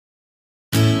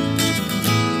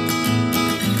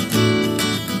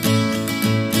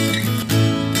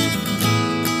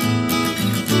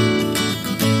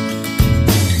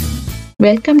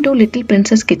Welcome to little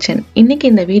princess kitchen. இன்னைக்கு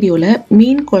இந்த வீடியோல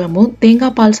மீன் குழம்பும்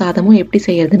தேங்காய் பால் சாதமும் எப்படி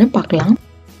செய்யறதுன்னு பார்க்கலாம்.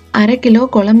 1/2 கிலோ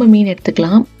குழம்பு மீன்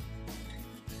எடுத்துக்கலாம்.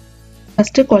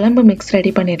 ஃபர்ஸ்ட் குழம்பு மிக்ஸ் ரெடி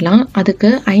பண்ணிடலாம். அதுக்கு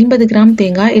 50 கிராம்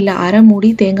தேங்காய் இல்ல அரை மூடி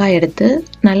தேங்காய் எடுத்து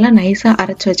நல்லா நைஸா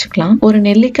அரைச்சு வச்சுக்கலாம். ஒரு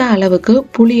நெல்லிக்காய் அளவுக்கு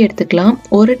புளி எடுத்துக்கலாம்.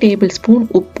 1 டேபிள் ஸ்பூன்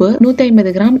உப்பு,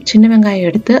 150 கிராம் சின்ன வெங்காயம்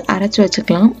எடுத்து அரைச்சு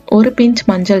வச்சுக்கலாம். ஒரு பிஞ்ச்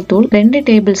மஞ்சள் தூள், 2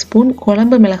 டேபிள் ஸ்பூன்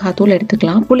குழம்பு மிளகாத்தூள்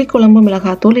எடுத்துக்கலாம். புளி குழம்பு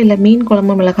மிளகாத்தூள் இல்ல மீன்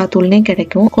குழம்பு மிளகாத்தூள்னே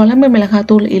கிடைக்கும். குழம்பு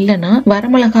மிளகாத்தூள் இல்லைன்னா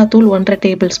வரமிளகாத்தூள் 1/2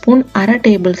 டேபிள் ஸ்பூன், அரை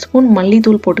டேபிள் ஸ்பூன்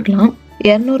மல்லித்தூள் போட்டுக்கலாம்.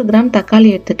 200 கிராம் தக்காளி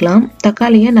எடுத்துக்கலாம்.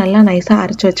 தக்காளியை நல்லா நைஸா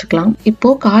அரைச்சு வச்சுக்கலாம். இப்போ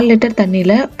 1/4 லிட்டர்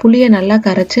தண்ணியில புளியை நல்லா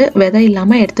கரைச்சு விதை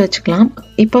இல்லாம எடுத்து வச்சுக்கலாம்.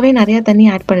 இப்பவே நிறைய தண்ணி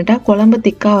ஆட் பண்ணிட்டா குழம்பு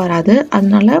திக்கா வராது.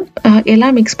 அதனால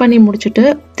எல்லாம் மிக்ஸ் பண்ணி முடிச்சுட்டு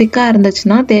திக்கா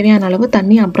இருந்துச்சுன்னா தேவையான அளவு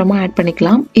தண்ணி அப்புறமா ஆட்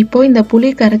பண்ணிக்கலாம். இப்போ இந்த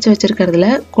புளி கரைச்சு வச்சிருக்கிறதுல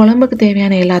குழம்புக்கு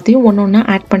தேவையான எல்லாத்தையும் ஒன்னொன்னா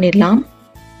ஆட் பண்ணிடலாம்.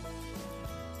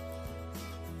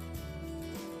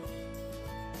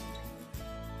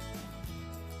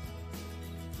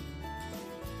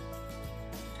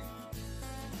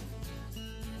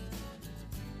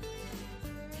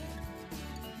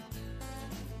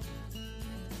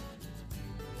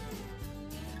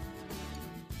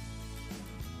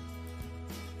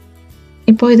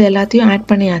 இப்போ இது எல்லாத்தையும் ஆட்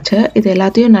பண்ணியாச்சு. இது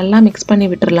எல்லாத்தையும் நல்லா மிக்ஸ் பண்ணி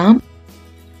விட்டுறலாம்.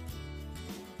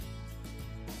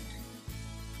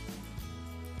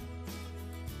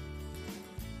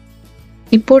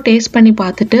 இப்போ டேஸ்ட் பண்ணி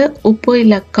பார்த்துட்டு உப்பு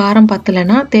இல்ல காரம்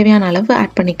பத்தலைன்னா தேவையான அளவு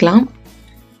ஆட் பண்ணிக்கலாம்.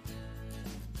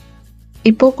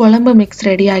 இப்போ குழம்பு மிக்ஸ்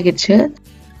ரெடி ஆகிடுச்சு.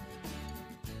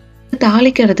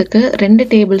 தாளிக்கிறதுக்கு 2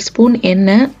 டேபிள் ஸ்பூன்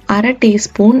எண்ணெய், அரை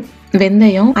டீஸ்பூன்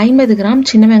வெந்தயம், 50 கிராம்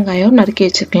சின்ன வெங்காயம் நறுக்கி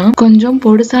வச்சுக்கலாம். கொஞ்சம்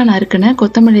பொடுசா நறுக்குன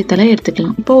கொத்தமல்லி தழை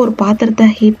எடுத்துக்கலாம். இப்போ ஒரு பாத்திரத்தை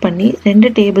ஹீட் பண்ணி 2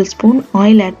 டேபிள் ஸ்பூன்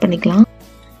ஆயில் ஆட் பண்ணிக்கலாம்.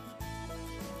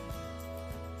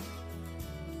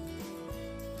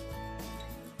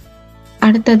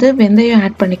 அடுத்தது வெந்தயம்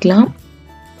ஆட் பண்ணிக்கலாம்.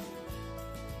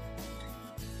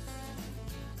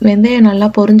 வெந்தயம் நல்லா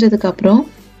பொரிஞ்சதுக்கு அப்புறம்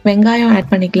வெங்காயம்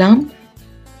ஆட் பண்ணிக்கலாம்.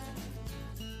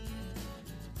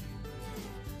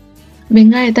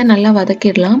 வெங்காயத்தை நல்லா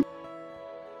வதக்கிடலாம்.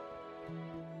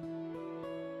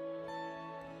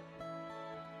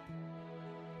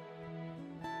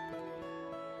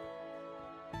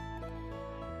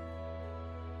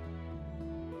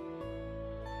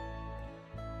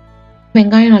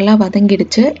 வெங்காயம் நல்லா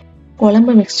வதங்கிடுச்சு.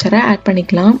 குழம்பு மிக்சரை ஆட்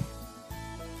பண்ணிக்கலாம்.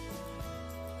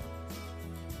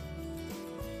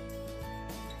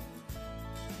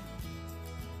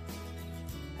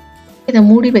 இதை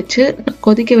மூடி வச்சு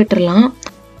கொதிக்க விட்டுறலாம்.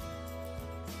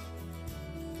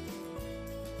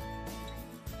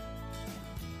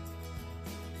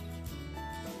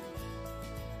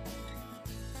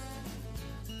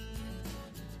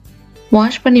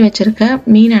 வாஷ் பண்ணி வச்சிருக்க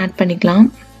மீன் ஆட் பண்ணிக்கலாம்.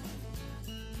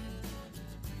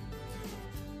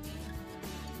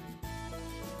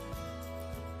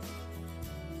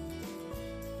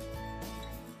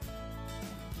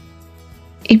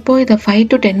 இப்போ இதை 5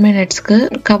 to 10 மினிட்ஸ்க்கு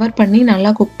கவர் பண்ணி நல்லா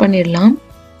குக் பண்ணிடலாம்.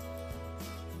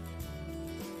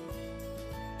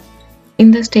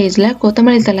 இந்த ஸ்டேஜ்ல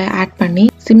கொத்தமல்லி தழை ஆட் பண்ணி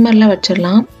சிம்மர்ல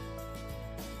வச்சிடலாம்.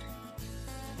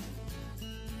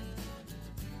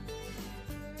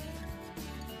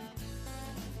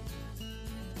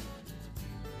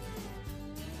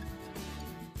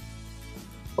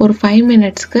 ஒரு 5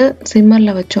 மினிட்ஸ்க்கு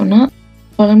சிம்மர்ல வச்சோம்னா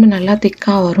குழம்பு நல்லா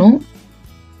திக்கா வரும்.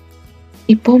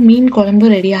 இப்போ மீன் குழம்பு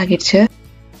ரெடி ஆகிடுச்சு.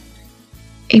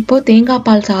 இப்போ தேங்காய்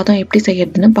பால் சாதம் எப்படி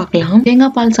செய்யறதுன்னு பார்க்கலாம்.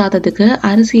 தேங்காய் பால் சாதத்துக்கு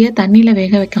அரிசியை தண்ணியில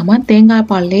வேக வைக்காம தேங்காய்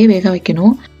பால்லேயே வேக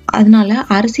வைக்கணும். அதனால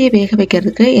அரிசியை வேக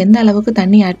வைக்கிறதுக்கு எந்த அளவுக்கு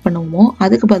தண்ணி ஆட் பண்ணுவோமோ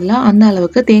அதுக்கு பதிலாக அந்த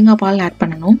அளவுக்கு தேங்காய் பால் ஆட்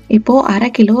பண்ணணும். இப்போ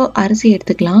 1/2 கிலோ அரிசி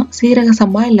எடுத்துக்கலாம். சீரக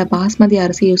சம்பா இல்ல பாஸ்மதி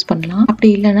அரிசி யூஸ் பண்ணலாம்.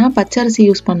 அப்படி இல்லைன்னா பச்சரிசி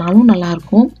யூஸ் பண்ணாலும் நல்லா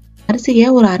இருக்கும். அரிசியை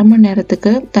ஒரு 1/2 மணி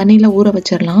நேரத்துக்கு தண்ணியில ஊற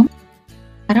வச்சிடலாம்.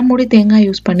 அரை மூடி தேங்காய்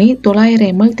யூஸ் பண்ணி 900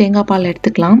 ml தேங்காய் பால்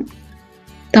எடுத்துக்கலாம்.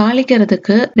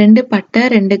 தாளிக்கிறதுக்கு 2 பட்டை,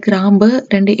 2 கிராம்பு,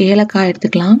 2 ஏலக்காய்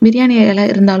எடுத்துக்கலாம். பிரியாணி இலை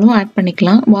இருந்தாலும் ஆட்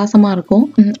பண்ணிக்கலாம், வாசமா இருக்கும்.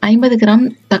 50 கிராம்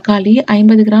தக்காளி,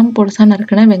 50 கிராம் பொடுசா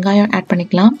நறுக்கின வெங்காயம் ஆட்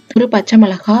பண்ணிக்கலாம். ஒரு பச்சை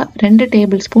மிளகாய், 2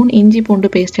 டேபிள் ஸ்பூன் இஞ்சி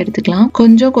பூண்டு பேஸ்ட் எடுத்துக்கலாம்.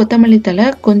 கொஞ்சம் கொத்தமல்லி தழை,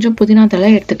 கொஞ்சம் புதினா தழை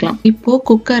எடுத்துக்கலாம். இப்போ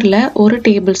குக்கர்ல 1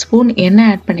 டேபிள் ஸ்பூன்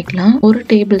எண்ணெய் ஆட் பண்ணிக்கலாம். 1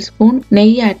 டேபிள் ஸ்பூன்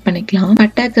நெய் ஆட் பண்ணிக்கலாம்.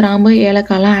 பட்டை, கிராம்பு,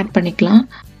 ஏலக்காய்லாம் ஆட் பண்ணிக்கலாம்.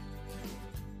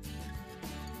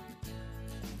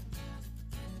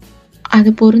 அது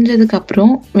பொரிஞ்சதுக்கு அப்புறம்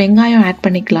வெங்காயம் ஆட்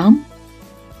பண்ணிக்கலாம்.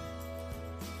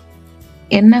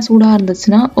 எண்ணெய் சூடா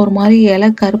இருந்துச்சுன்னா ஒரு மாதிரி இலை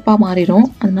கருப்பா மாறிடும்.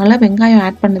 அதனால வெங்காயம்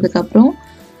ஆட் பண்ணதுக்கு அப்புறம்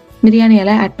பிரியாணி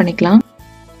இலை ஆட் பண்ணிக்கலாம்.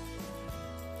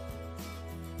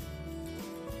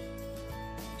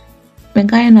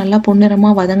 வெங்காயம் நல்லா பொன்னிறமா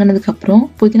வதங்கினதுக்கு அப்புறம்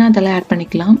புதினா தழை ஆட்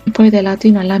பண்ணிக்கலாம். இப்போ இது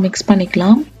எல்லாத்தையும் நல்லா மிக்ஸ்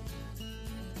பண்ணிக்கலாம்.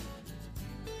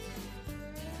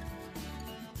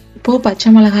 இப்போ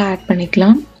பச்சை மிளகாய் ஆட்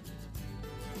பண்ணிக்கலாம்.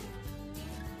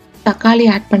 தக்காளி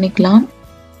ஆட் பண்ணிக்கலாம்.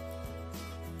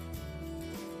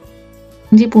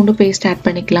 இஞ்சி பூண்டு பேஸ்ட் ஆட்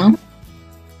பண்ணிக்கலாம்.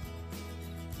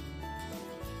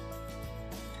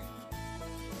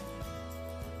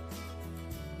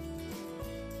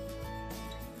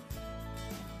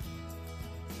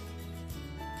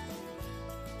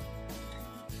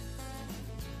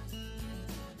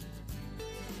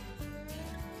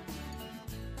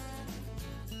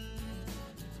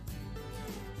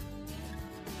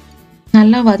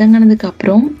 நல்லா வதங்கினதுக்கு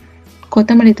அப்புறம்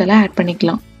கொத்தமல்லி தழை ஆட்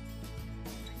பண்ணிக்கலாம்.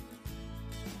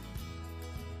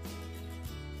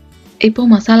 இப்போ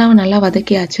மசாலாவை நல்லா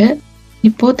வதக்கியாச்சு.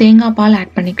 இப்போ தேங்காய் பால்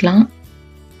ஆட் பண்ணிக்கலாம்.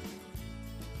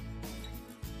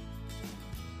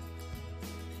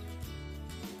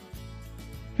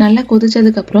 நல்லா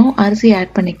கொதிச்சதுக்கு அப்புறம் அரிசி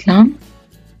ஆட் பண்ணிக்கலாம்.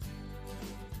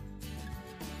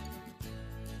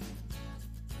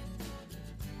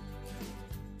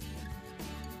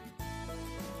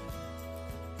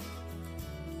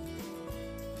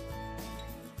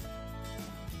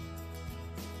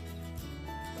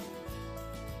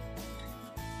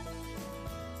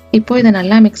 இப்போ இதை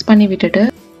நல்லா மிக்ஸ் பண்ணி விட்டுட்டு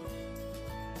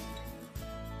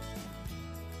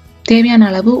தேவையான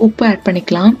அளவு உப்பு ஆட்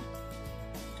பண்ணிக்கலாம்.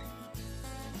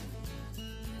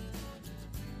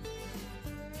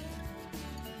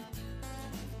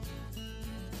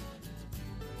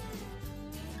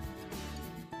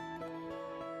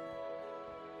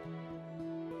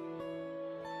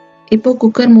 இப்போ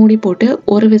குக்கர் மூடி போட்டு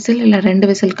ஒரு விசில் இல்ல 2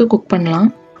 விசிலுக்கு குக் பண்ணலாம்.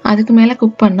 அதுக்கு மேல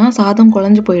குக் பண்ணா சாதம்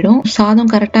குழஞ்சு போயிடும்.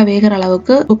 சாதம் கரெக்டா வேகிற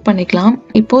அளவுக்கு குக் பண்ணிக்கலாம்.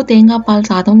 இப்போ தேங்காய் பால்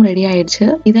சாதம் ரெடி ஆயிடுச்சு.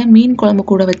 இதை மீன் குழம்பு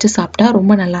கூட வச்சு சாப்பிட்டா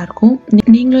ரொம்ப நல்லா இருக்கும்.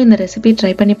 நீங்களும் இந்த ரெசிபி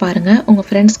ட்ரை பண்ணி பாருங்க. உங்க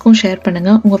ஃப்ரெண்ட்ஸ்க்கும் ஷேர்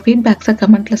பண்ணுங்க. உங்க ஃபீட்பேக்ஸை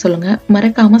கமெண்ட்ல சொல்லுங்க.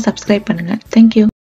 மறக்காம சப்ஸ்கிரைப் பண்ணுங்க. தேங்க்யூ.